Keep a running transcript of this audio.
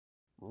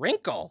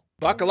wrinkle.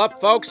 Buckle up,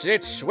 folks,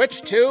 it's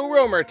Switch 2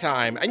 rumor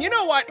time. And you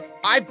know what?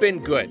 I've been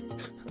good.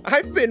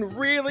 I've been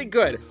really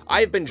good.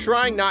 I've been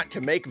trying not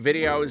to make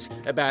videos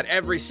about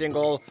every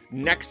single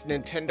next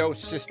Nintendo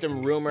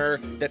system rumor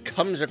that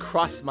comes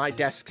across my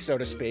desk, so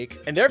to speak.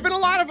 And there have been a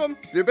lot of them.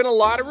 There have been a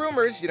lot of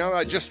rumors. You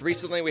know, just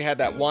recently we had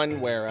that one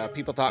where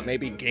people thought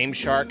maybe Game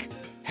Shark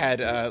had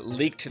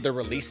leaked the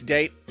release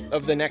date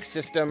of the next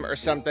system or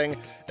something.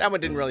 That one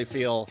didn't really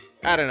feel,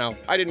 I don't know.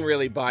 I didn't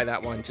really buy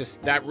that one.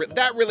 Just that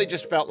really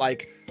just felt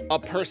like a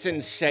person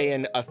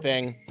saying a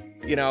thing.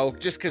 You know,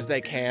 just because they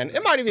can.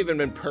 It might have even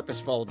been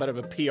purposeful, a bit of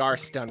a PR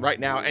stunt. Right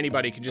now,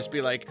 anybody can just be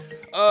like,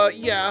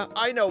 yeah,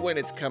 I know when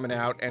it's coming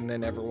out, and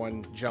then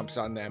everyone jumps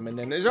on them, and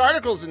then there's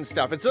articles and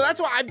stuff. And so that's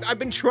why I've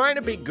been trying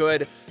to be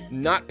good,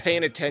 not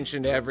paying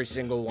attention to every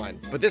single one.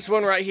 But this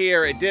one right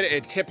here,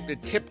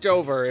 it tipped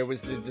over. It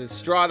was the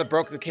straw that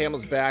broke the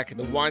camel's back, and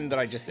the one that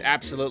I just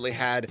absolutely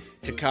had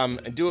to come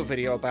and do a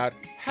video about,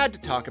 had to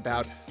talk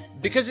about,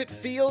 because it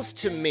feels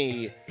to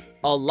me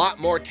a lot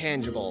more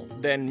tangible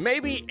than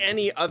maybe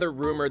any other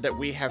rumor that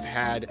we have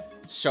had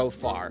so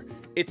far.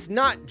 It's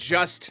not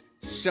just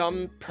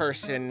some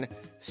person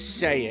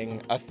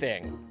saying a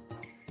thing.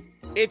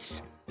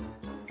 It's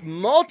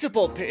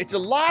it's a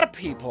lot of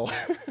people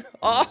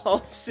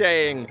all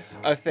saying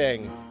a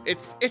thing.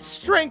 It's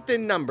strength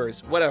in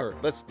numbers. Whatever.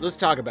 Let's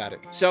talk about it.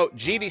 So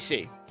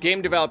GDC,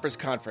 Game Developers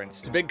Conference.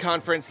 It's a big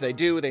conference. They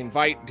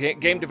invite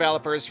game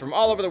developers from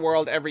all over the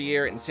world every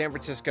year in San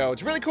Francisco.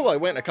 It's really cool. I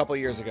went a couple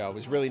years ago. It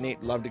was really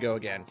neat. Love to go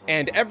again.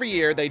 And every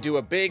year they do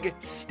a big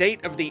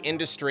state of the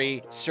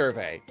industry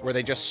survey where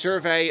they just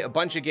survey a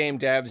bunch of game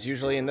devs,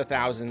 usually in the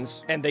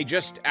thousands, and they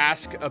just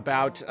ask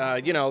about,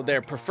 you know,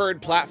 their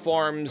preferred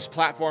platforms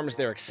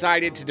they're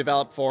excited to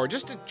develop for,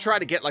 just to try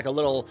to get like a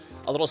little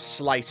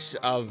slice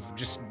of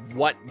just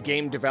what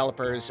game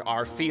developers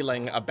are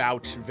feeling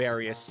about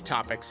various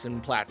topics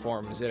and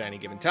platforms at any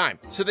given time.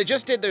 So they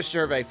just did their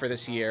survey for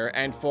this year,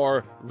 and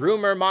for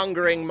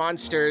rumor-mongering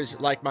monsters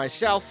like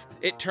myself,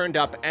 it turned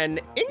up an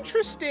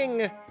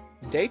interesting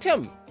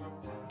datum.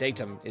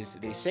 Datum is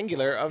the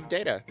singular of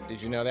data.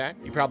 Did you know that?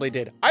 You probably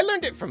did. I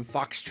learned it from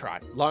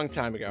Foxtrot long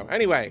time ago.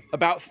 Anyway,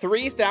 about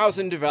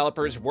 3,000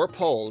 developers were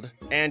polled,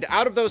 and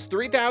out of those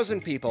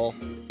 3,000 people,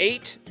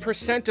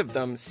 8% of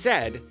them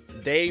said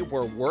they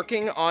were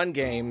working on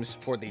games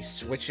for the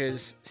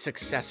Switch's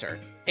successor.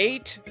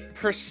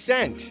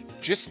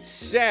 8% just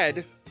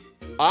said,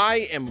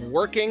 I am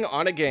working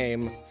on a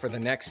game for the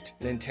next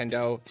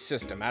Nintendo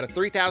system. Out of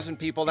 3,000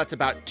 people, that's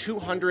about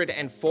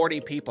 240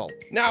 people.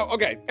 Now,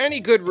 okay, any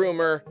good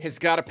rumor has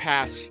got to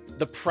pass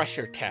the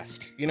pressure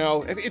test. You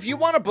know, if you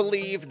want to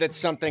believe that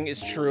something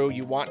is true,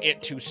 you want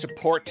it to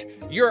support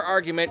your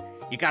argument,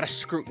 you gotta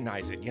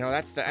scrutinize it. You know,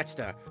 that's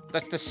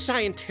the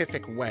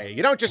scientific way.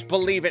 You don't just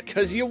believe it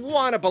because you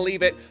want to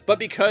believe it, but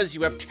because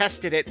you have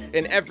tested it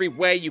in every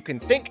way you can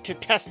think to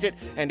test it,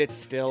 and it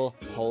still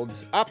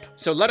holds up.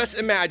 So let us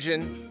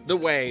imagine the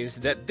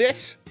ways that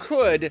this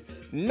could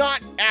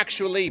not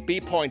actually be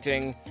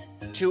pointing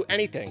to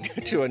anything,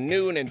 to a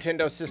new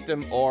Nintendo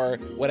system or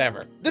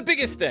whatever. The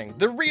biggest thing,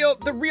 the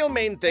real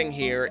main thing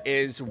here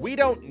is we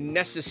don't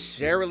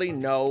necessarily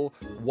know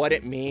what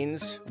it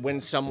means when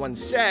someone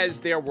says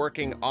they're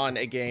working on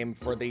a game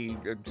for the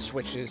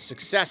Switch's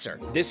successor.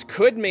 This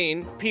could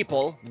mean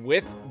people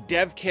with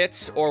dev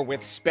kits or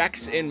with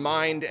specs in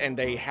mind, and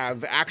they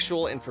have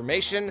actual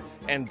information,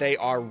 and they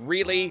are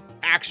really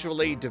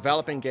actually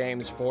developing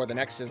games for the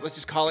next system. Let's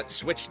just call it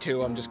Switch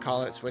 2. I'm just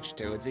calling it Switch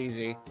 2. It's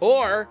easy.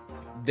 Or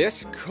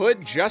this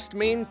could just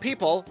mean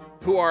people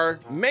who are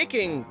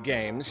making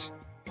games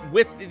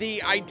with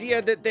the idea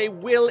that they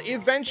will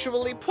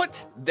eventually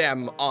put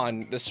them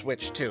on the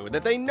Switch 2,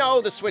 that they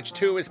know the Switch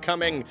 2 is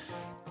coming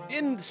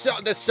in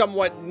the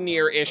somewhat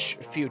near-ish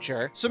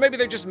future. So maybe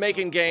they're just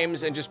making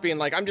games and just being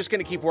like, I'm just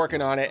gonna keep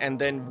working on it, and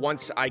then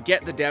once I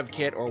get the dev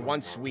kit or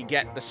once we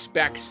get the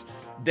specs,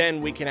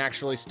 then we can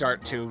actually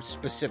start to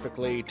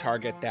specifically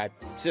target that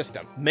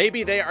system.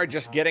 Maybe they are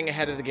just getting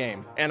ahead of the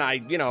game. And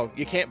you know,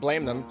 you can't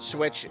blame them.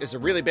 Switch is a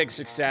really big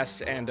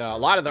success, and a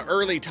lot of the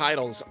early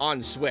titles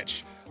on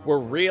Switch were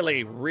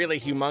really, really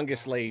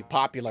humongously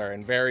popular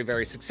and very,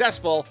 very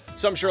successful.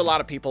 So I'm sure a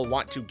lot of people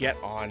want to get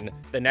on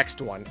the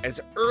next one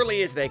as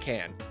early as they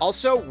can.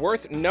 Also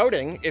worth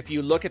noting, if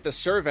you look at the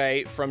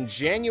survey from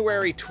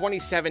January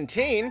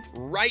 2017,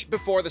 right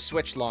before the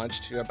Switch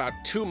launched, about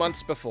 2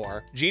 months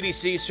before,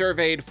 GDC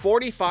surveyed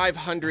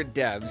 4,500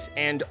 devs,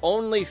 and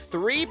only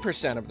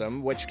 3% of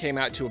them, which came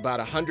out to about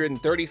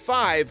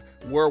 135,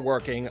 were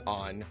working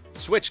on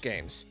Switch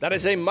games. That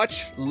is a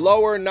much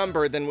lower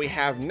number than we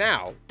have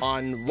now.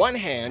 On one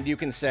hand, you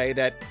can say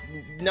that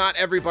not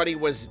everybody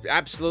was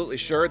absolutely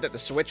sure that the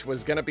Switch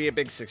was going to be a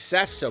big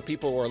success, so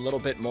people were a little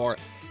bit more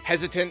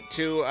hesitant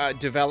to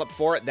develop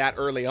for it that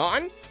early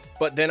on.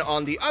 But then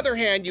on the other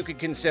hand, you could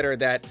consider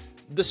that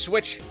the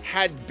Switch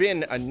had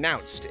been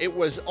announced. It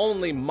was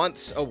only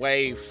months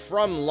away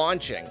from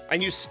launching,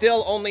 and you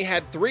still only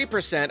had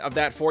 3% of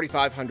that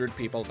 4,500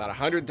 people, about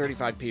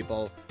 135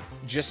 people,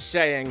 just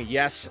saying,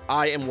 yes,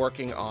 I am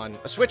working on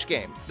a Switch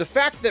game. The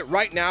fact that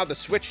right now the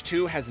Switch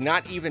 2 has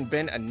not even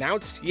been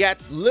announced yet,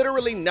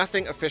 literally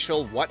nothing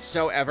official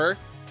whatsoever,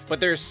 but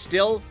there's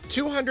still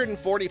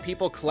 240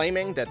 people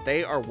claiming that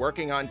they are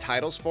working on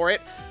titles for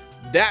it,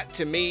 that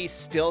to me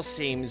still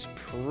seems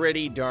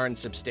pretty darn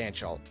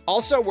substantial.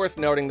 Also worth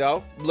noting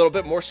though, a little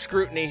bit more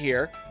scrutiny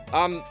here,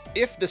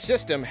 if the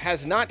system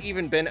has not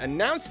even been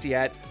announced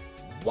yet,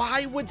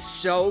 why would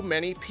so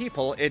many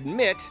people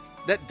admit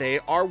that they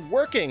are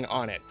working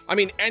on it? I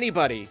mean,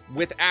 anybody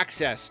with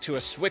access to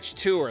a Switch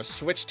 2 or a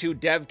Switch 2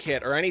 dev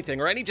kit or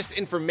anything, or any just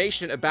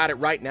information about it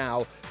right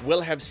now,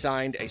 will have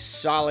signed a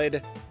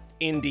solid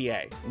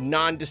NDA,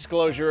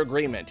 non-disclosure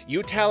agreement.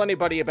 You tell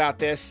anybody about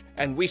this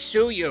and we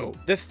sue you.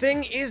 The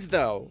thing is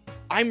though,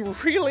 I'm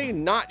really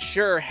not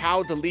sure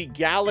how the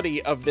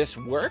legality of this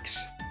works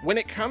when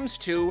it comes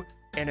to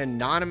an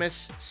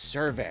anonymous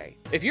survey.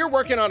 If you're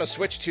working on a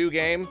Switch 2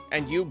 game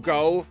and you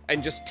go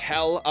and just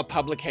tell a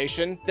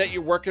publication that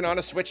you're working on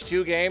a Switch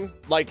 2 game,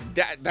 like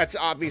that's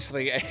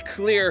obviously a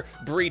clear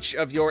breach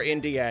of your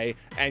NDA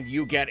and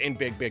you get in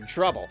big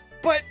trouble.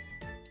 But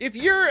if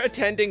you're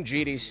attending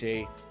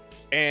GDC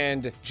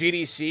and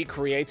GDC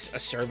creates a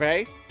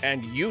survey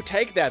and you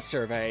take that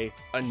survey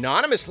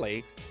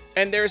anonymously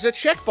and there's a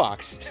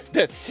checkbox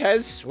that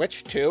says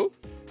Switch 2,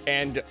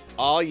 and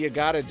all you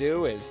gotta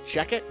do is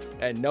check it,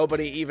 and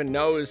nobody even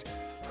knows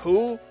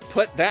who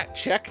put that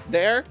check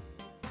there,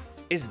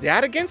 is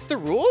that against the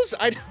rules?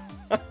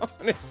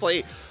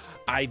 Honestly,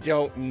 I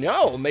don't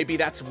know. Maybe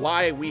that's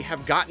why we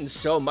have gotten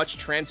so much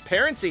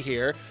transparency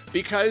here,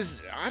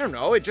 because, I don't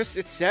know, it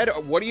said,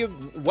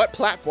 what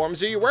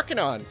platforms are you working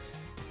on?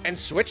 And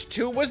Switch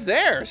 2 was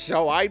there,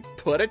 so I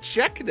put a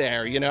check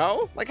there, you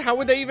know? Like, how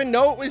would they even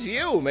know it was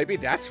you? Maybe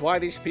that's why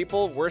these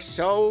people were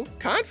so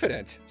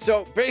confident.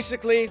 So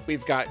basically,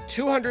 we've got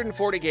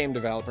 240 game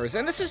developers,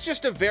 and this is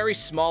just a very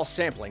small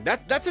sampling.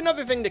 That's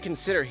another thing to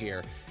consider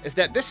here, is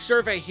that this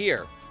survey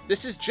here,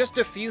 this is just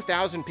a few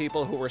thousand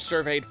people who were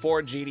surveyed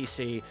for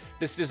GDC.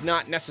 This does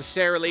not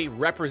necessarily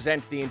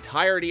represent the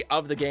entirety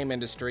of the game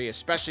industry,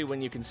 especially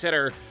when you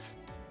consider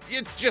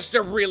it's just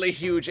a really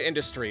huge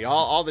industry.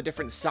 All the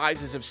different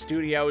sizes of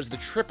studios, the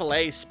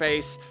AAA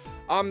space.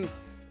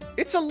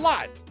 It's a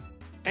lot.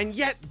 And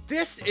yet,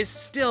 this is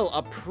still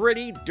a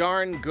pretty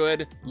darn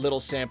good little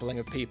sampling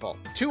of people.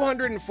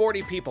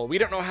 240 people. We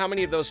don't know how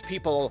many of those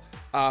people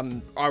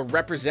are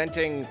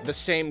representing the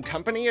same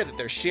company that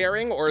they're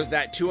sharing, or is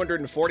that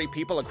 240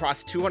 people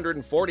across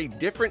 240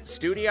 different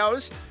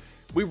studios?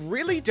 We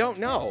really don't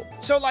know.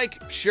 So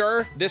like,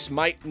 sure, this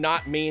might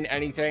not mean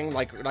anything.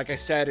 Like I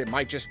said, it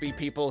might just be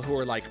people who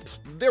are like,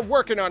 they're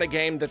working on a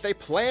game that they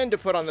plan to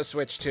put on the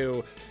Switch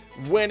 2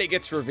 when it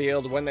gets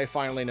revealed, when they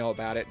finally know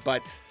about it.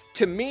 But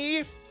to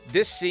me,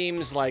 this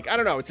seems like, I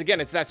don't know,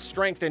 it's that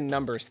strength in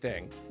numbers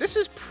thing. This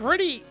is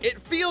it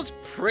feels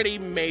pretty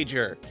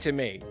major to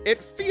me. It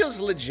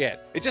feels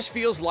legit. It just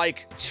feels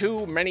like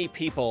too many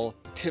people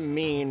to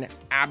mean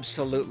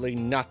absolutely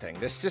nothing.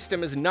 This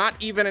system is not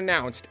even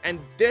announced, and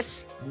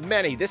this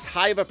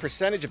high of a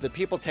percentage of the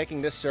people taking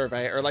this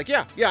survey are like,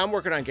 yeah, I'm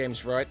working on games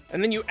for it.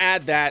 And then you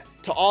add that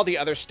to all the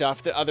other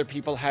stuff that other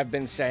people have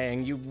been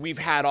saying. We've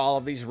had all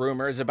of these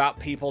rumors about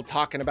people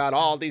talking about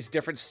all these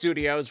different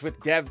studios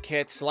with dev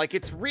kits. Like,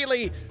 it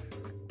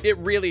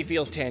really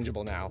feels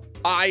tangible now.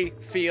 I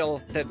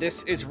feel that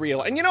this is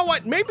real. And you know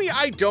what? Maybe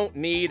I don't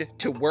need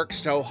to work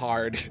so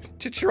hard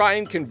to try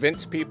and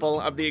convince people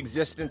of the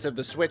existence of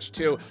the Switch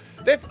 2.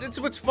 That's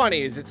what's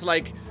funny, is it's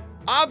like,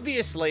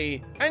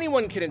 obviously,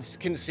 anyone can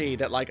see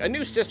that, like, a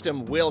new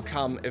system will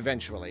come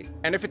eventually.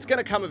 And if it's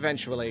gonna come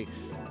eventually,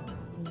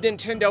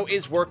 Nintendo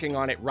is working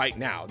on it right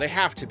now. They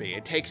have to be.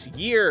 It takes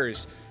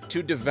years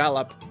to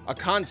develop a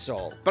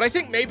console. But I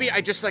think maybe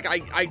I just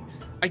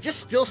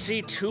still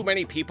see too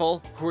many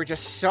people who are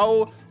just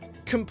so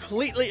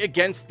completely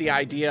against the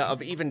idea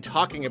of even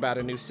talking about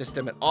a new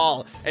system at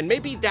all. And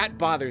maybe that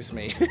bothers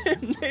me.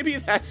 Maybe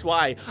that's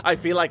why I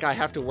feel like I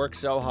have to work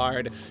so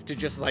hard to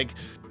just like,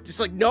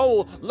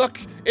 no, look,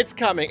 it's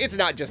coming. It's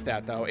not just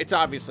that though. It's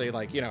obviously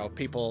like, you know,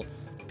 people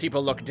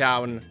look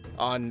down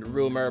on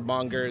rumor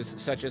mongers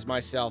such as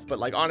myself. But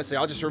like, honestly,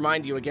 I'll just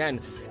remind you again,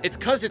 it's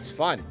 'cause it's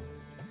fun.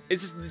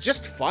 It's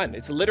just fun.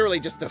 It's literally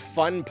just the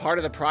fun part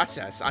of the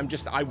process.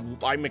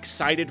 I'm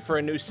excited for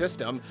a new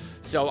system,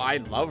 so I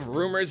love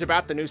rumors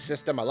about the new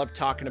system. I love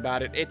talking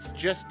about it. It's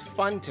just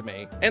fun to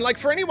me. And like,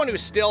 for anyone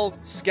who's still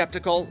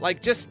skeptical,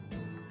 like, just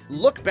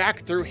look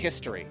back through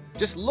history.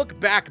 Just look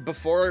back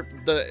before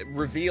the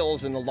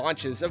reveals and the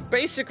launches of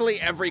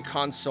basically every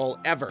console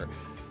ever.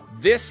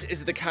 This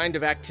is the kind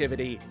of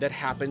activity that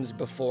happens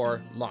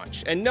before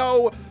launch. And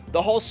no,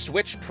 the whole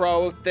Switch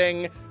Pro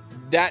thing,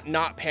 that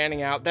not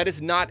panning out, that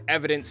is not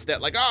evidence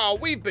that like, oh,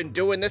 we've been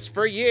doing this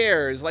for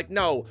years. Like,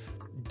 no,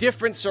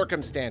 different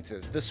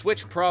circumstances. The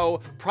Switch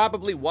Pro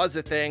probably was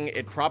a thing.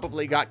 It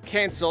probably got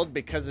canceled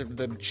because of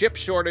the chip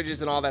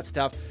shortages and all that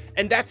stuff.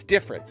 And that's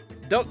different.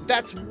 Though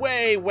that's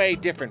way, way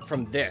different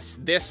from this.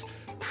 This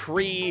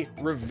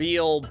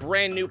pre-reveal,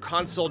 brand new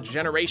console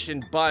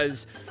generation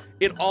buzz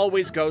it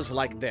always goes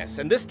like this.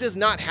 And this does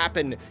not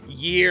happen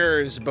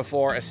years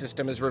before a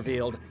system is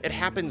revealed. It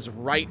happens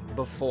right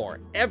before.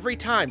 Every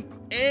time,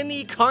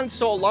 any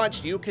console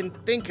launch you can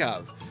think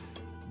of,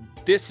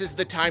 this is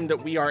the time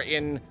that we are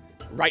in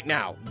right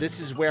now. This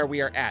is where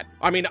we are at.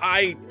 I mean,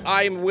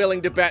 I'm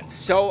willing to bet,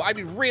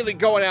 I'm really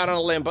going out on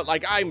a limb, but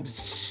like, I'm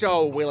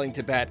so willing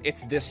to bet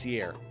it's this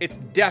year. It's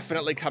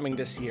definitely coming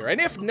this year.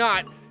 And if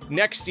not,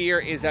 next year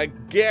is a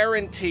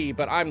guarantee,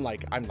 but I'm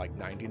like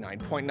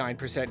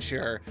 99.9%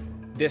 sure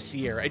this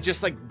year. I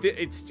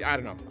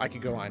don't know, I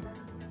could go on.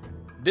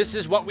 This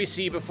is what we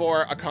see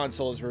before a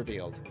console is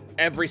revealed.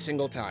 Every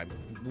single time.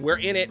 We're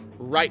in it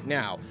right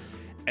now.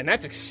 And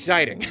that's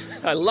exciting.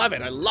 I love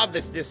it. I love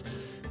this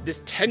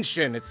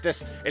tension. It's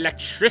this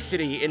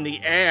electricity in the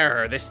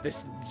air. Just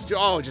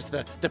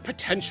the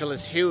potential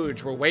is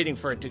huge. We're waiting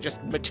for it to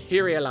just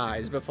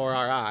materialize before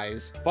our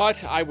eyes.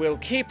 But I will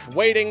keep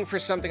waiting for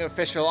something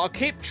official. I'll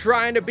keep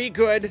trying to be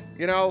good,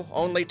 you know,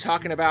 only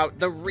talking about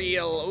the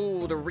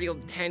real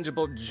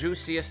tangible,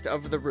 juiciest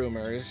of the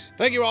rumors.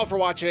 Thank you all for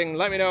watching.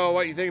 Let me know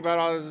what you think about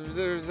all this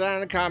in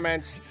the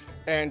comments.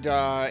 And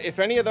if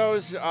any of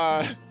those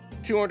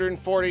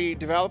 240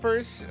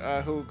 developers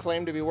who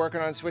claim to be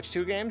working on Switch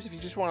 2 games, if you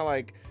just want to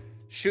like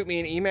shoot me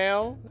an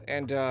email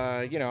and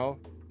you know,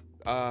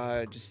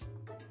 just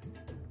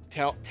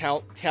tell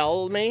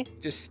me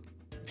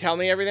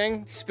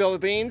everything, spill the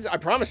beans. I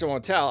promise I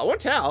won't tell. I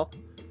won't tell.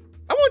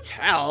 I'm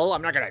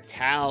not gonna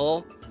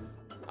tell.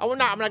 I'm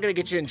not gonna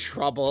get you in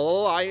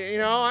trouble.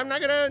 I'm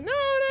not gonna. No,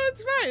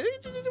 it's fine. You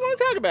just want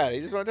to talk about it.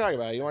 You just want to talk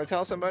about it. You want to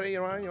tell somebody.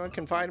 You want to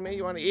confide in me.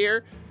 You want an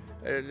ear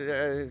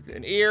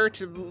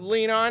to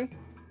lean on.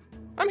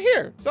 I'm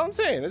here. That's all I'm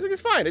saying.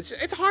 It's fine.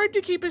 It's hard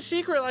to keep a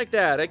secret like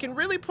that. I can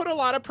really put a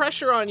lot of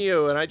pressure on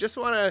you, and I just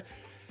want to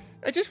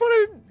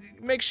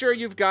make sure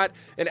you've got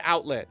an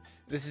outlet.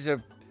 This is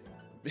a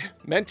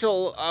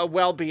mental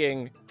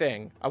well-being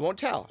thing. I won't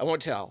tell. I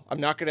won't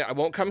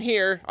come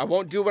here. I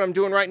won't do what I'm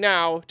doing right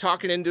now,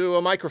 talking into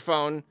a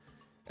microphone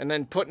and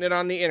then putting it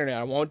on the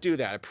internet. I won't do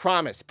that. I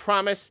promise.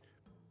 Promise.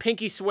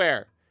 Pinky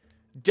swear.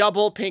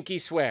 Double pinky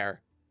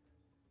swear.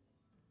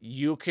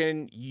 You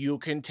can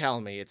tell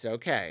me. It's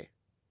okay.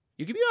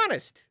 You can be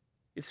honest.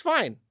 It's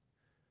fine.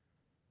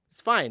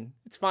 It's fine.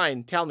 It's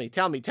fine. Tell me.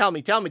 Please.